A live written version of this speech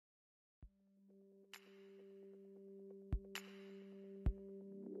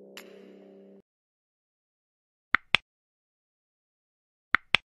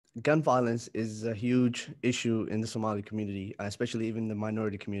gun violence is a huge issue in the Somali community, especially even the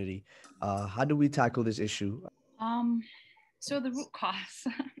minority community. How do we tackle this issue? Um, so the root cause,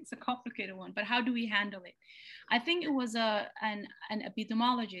 it's a complicated one, but how do we handle it? I think it was an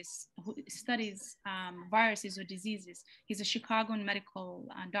epidemiologist who studies viruses or diseases. He's a Chicago medical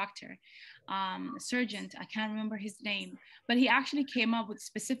doctor, surgeon. I can't remember his name, but he actually came up with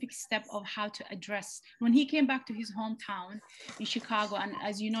specific step of how to address when he came back to his hometown in Chicago. And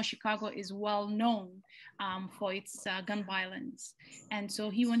as you know, Chicago is well known for its gun violence. And so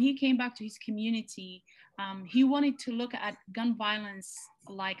when he came back to his community, he wanted to look at gun violence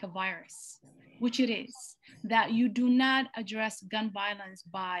like a virus, which it is, that you do not address gun violence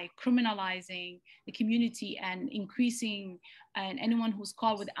by criminalizing the community and increasing and anyone who's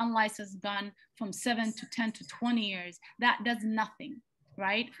caught with unlicensed gun from 7 to 10 to 20 years. That does nothing,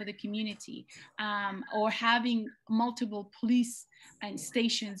 right, for the community. Or having multiple police and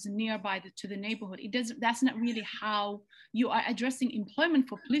stations nearby to the neighborhood. It does. That's not really how you are addressing employment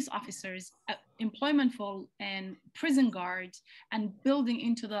for police officers, employment for and prison guards, and building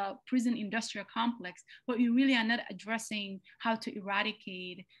into the prison industrial complex. But you really are not addressing how to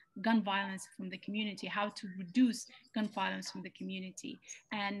eradicate gun violence from the community, how to reduce gun violence from the community.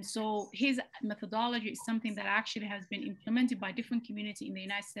 And so his methodology is something that actually has been implemented by different communities in the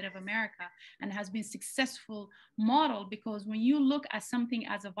United States of America and has been successful model, because when you look at something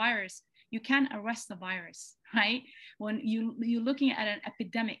as a virus, you can arrest the virus, right? When you're looking at an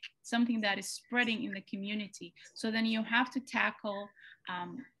epidemic, something that is spreading in the community. So then you have to tackle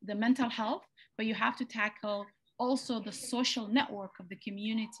the mental health, but you have to tackle also the social network of the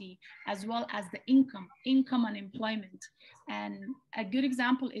community, as well as the income and employment. And a good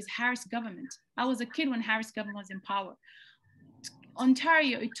example is Harris government. I was a kid when Harris government was in power.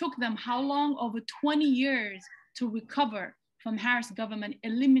 Ontario, it took them how long? Over 20 years to recover from Harris government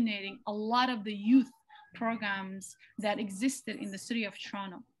eliminating a lot of the youth programs that existed in the city of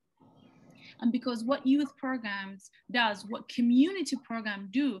Toronto. And because what youth programs does, what community program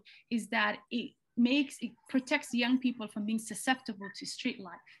do, is that it protects young people from being susceptible to street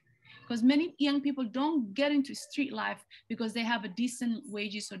life. Because many young people don't get into street life because they have a decent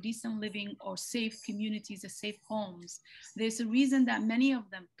wages or decent living or safe communities or safe homes. There's a reason that many of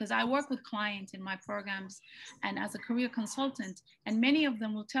them, because I work with clients in my programs and as a career consultant, and many of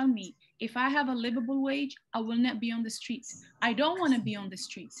them will tell me, if I have a livable wage, I will not be on the street. I don't want to be on the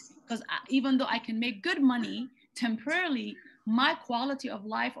street because even though I can make good money temporarily, my quality of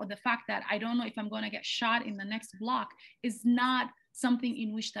life, or the fact that I don't know if I'm going to get shot in the next block, is not something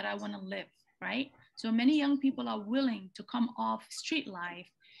in which that I want to live, right? So many young people are willing to come off street life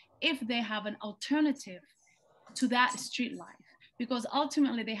if they have an alternative to that street life, because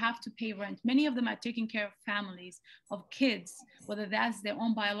ultimately they have to pay rent. Many of them are taking care of families, of kids, whether that's their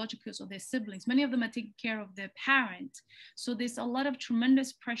own biologicals or their siblings. Many of them are taking care of their parents. So there's a lot of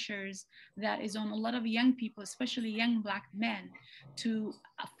tremendous pressures that is on a lot of young people, especially young Black men, to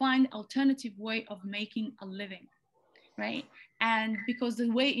find alternative way of making a living, right? And because the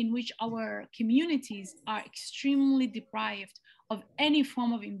way in which our communities are extremely deprived of any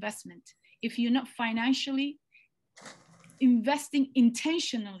form of investment, if you're not financially investing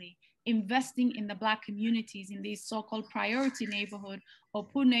intentionally, investing in the Black communities in these so-called priority neighborhood or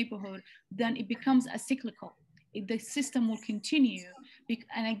poor neighborhood, then it becomes a cyclical. The system will continue.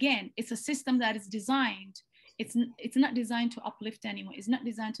 And again, it's a system that is designed, it's not designed to uplift anyone. It's not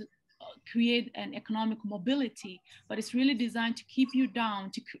designed to create an economic mobility, but it's really designed to keep you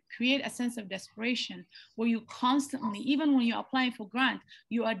down, to create a sense of desperation where you constantly, even when you're applying for grant,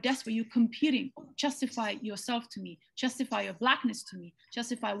 you are desperate, you're competing, justify yourself to me, justify your Blackness to me,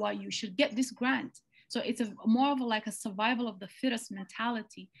 justify why you should get this grant. So it's more of like a survival of the fittest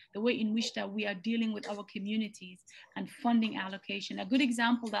mentality, the way in which that we are dealing with our communities and funding allocation. A good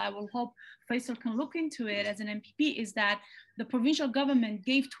example that I will hope Faisal can look into it as an MPP is that the provincial government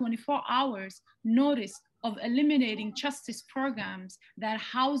gave 24 hours notice of eliminating justice programs that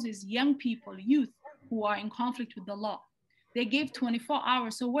houses young people, youth who are in conflict with the law. They gave 24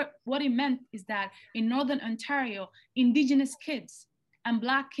 hours. So what it meant is that in Northern Ontario, Indigenous kids and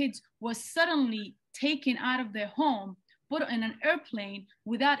Black kids were suddenly taken out of their home, put in an airplane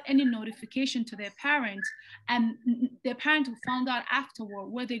without any notification to their parents, and their parents found out afterward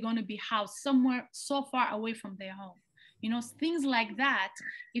where they're going to be housed, somewhere so far away from their home. You know, things like that.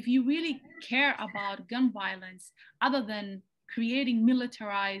 If you really care about gun violence, other than creating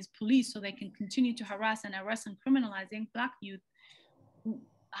militarized police so they can continue to harass and arrest and criminalize young Black youth,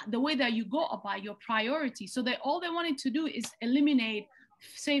 the way that you go about your priority. So all they wanted to do is eliminate,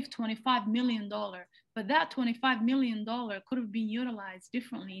 save $25 million But that $25 million could have been utilized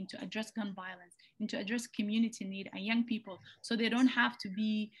differently to address gun violence, to address community need and young people, so they don't have to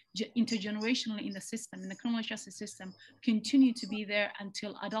be intergenerationally in the system, in the criminal justice system, continue to be there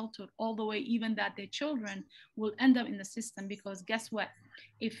until adulthood, all the way even that their children will end up in the system. Because guess what?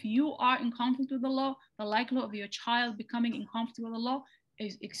 If you are in conflict with the law, the likelihood of your child becoming in conflict with the law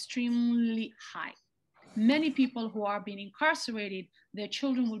is extremely high. Many people who are being incarcerated, their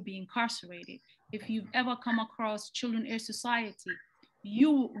children will be incarcerated. If you've ever come across Children Air Society,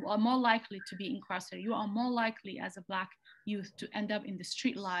 you are more likely to be incarcerated. You are more likely as a Black youth to end up in the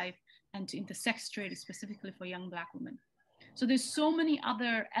street life and in the sex trade, specifically for young Black women. So there's so many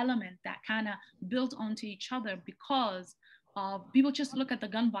other elements that kind of build onto each other, because people just look at the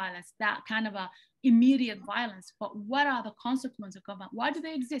gun violence, that kind of a immediate violence. But what are the consequences of gun violence? Why do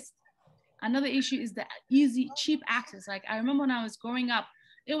they exist? Another issue is the easy, cheap access. Like I remember when I was growing up,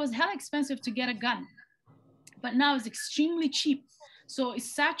 it was hella expensive to get a gun, but now it's extremely cheap. So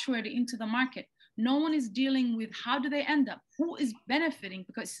it's saturated into the market. No one is dealing with how do they end up, who is benefiting,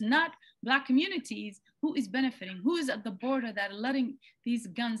 because it's not Black communities who is benefiting, who is at the border that are letting these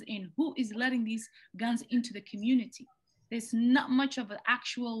guns in, who is letting these guns into the community. There's not much of an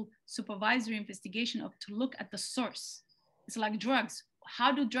actual supervisory investigation of to look at the source. It's like drugs.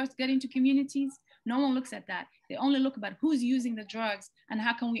 How do drugs get into communities? No one looks at that. They only look about who's using the drugs and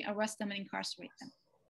how can we arrest them and incarcerate them.